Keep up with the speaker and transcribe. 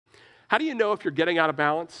How do you know if you're getting out of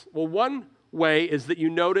balance? Well, one way is that you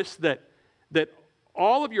notice that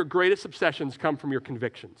all of your greatest obsessions come from your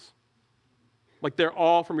convictions. Like they're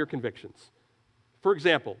all from your convictions. For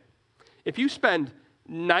example, if you spend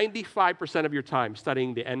 95% of your time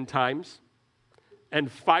studying the end times and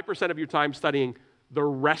 5% of your time studying the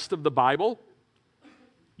rest of the Bible,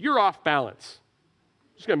 you're off balance.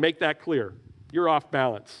 I'm just going to make that clear. You're off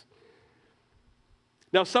balance.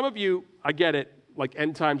 Now, some of you, I get it, like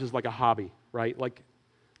end times is like a hobby, right? Like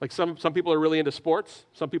some people are really into sports.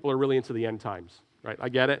 Some people are really into the end times, right? I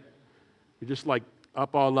get it. You're just like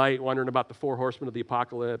up all night wondering about the 4 horsemen of the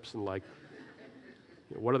apocalypse and like,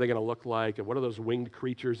 what are they going to look like? And what are those winged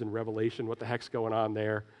creatures in Revelation? What the heck's going on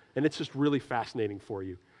there? And it's just really fascinating for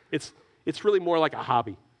you. It's really more like a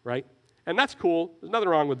hobby, right? And that's cool. There's nothing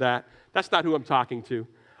wrong with that. That's not who I'm talking to.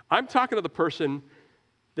 I'm talking to the person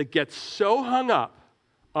that gets so hung up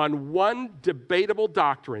on one debatable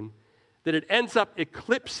doctrine that it ends up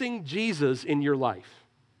eclipsing Jesus in your life.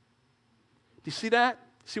 Do you see that?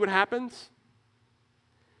 See what happens?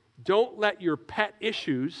 Don't let your pet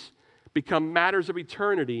issues become matters of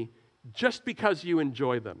eternity just because you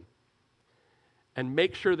enjoy them. And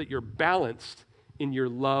make sure that you're balanced in your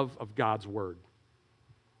love of God's word.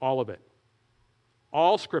 All of it.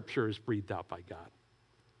 All Scripture is breathed out by God.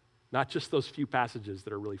 Not just those few passages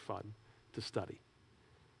that are really fun to study.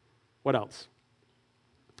 What else?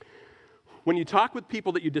 When you talk with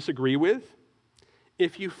people that you disagree with,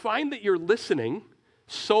 if you find that you're listening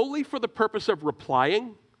solely for the purpose of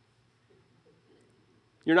replying,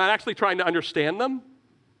 you're not actually trying to understand them,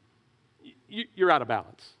 you're out of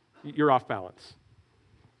balance. You're off balance.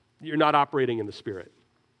 You're not operating in the Spirit.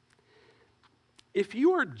 If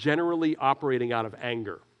you are generally operating out of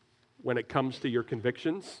anger when it comes to your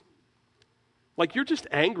convictions, like you're just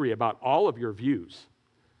angry about all of your views,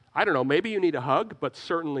 I don't know, maybe you need a hug, but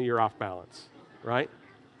certainly you're off balance, right?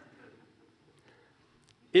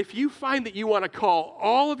 If you find that you want to call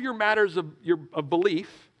all of your matters of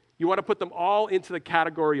belief, you want to put them all into the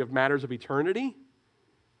category of matters of eternity,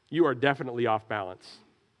 you are definitely off balance.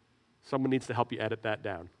 Someone needs to help you edit that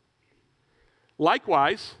down.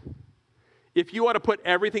 Likewise, if you want to put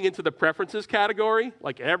everything into the preferences category,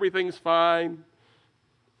 like everything's fine,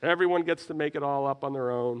 everyone gets to make it all up on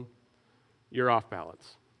their own, you're off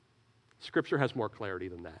balance. Scripture has more clarity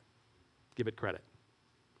than that. Give it credit.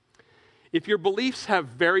 If your beliefs have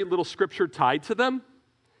very little Scripture tied to them,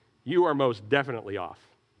 you are most definitely off.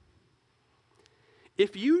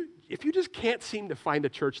 If you just can't seem to find a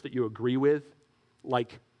church that you agree with,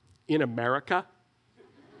 like in America,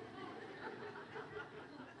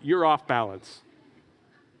 you're off balance.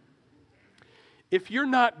 If you're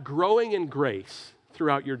not growing in grace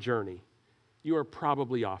throughout your journey, you are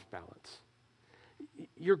probably off balance.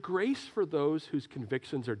 Your grace for those whose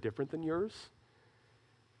convictions are different than yours,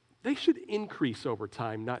 they should increase over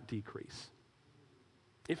time, not decrease.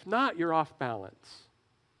 If not, you're off balance.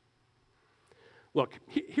 Look,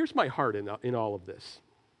 here's my heart in all of this.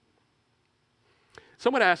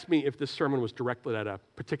 Someone asked me if this sermon was directed at a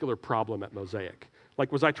particular problem at Mosaic.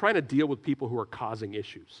 Like, was I trying to deal with people who are causing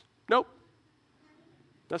issues? Nope.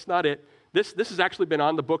 That's not it. This has actually been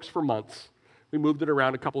on the books for months. We moved it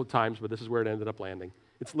around a couple of times, but this is where it ended up landing.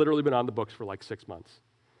 It's literally been on the books for like 6 months.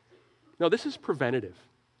 No, this is preventative.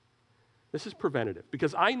 This is preventative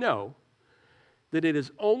because I know that it is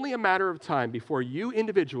only a matter of time before you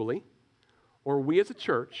individually or we as a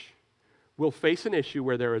church will face an issue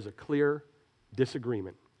where there is a clear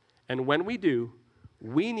disagreement. And when we do,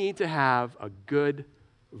 we need to have a good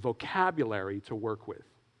vocabulary to work with,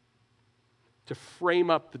 to frame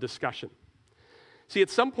up the discussion. See, at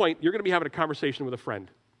some point, you're going to be having a conversation with a friend.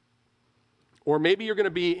 Or maybe you're going to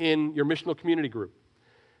be in your missional community group,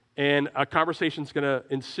 and a conversation's going to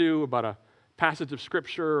ensue about a passage of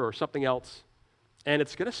Scripture or something else, and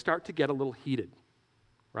it's going to start to get a little heated,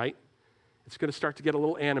 right? It's going to start to get a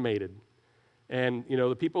little animated. And,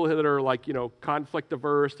 the people that are like, conflict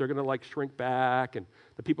averse, they're going to like shrink back. And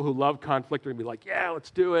the people who love conflict are going to be like, yeah, let's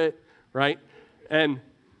do it, right? And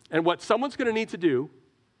what someone's going to need to do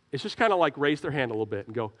is just kind of like raise their hand a little bit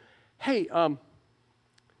and go, hey,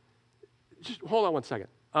 just hold on one second.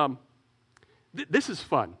 This is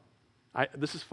fun. This is fun.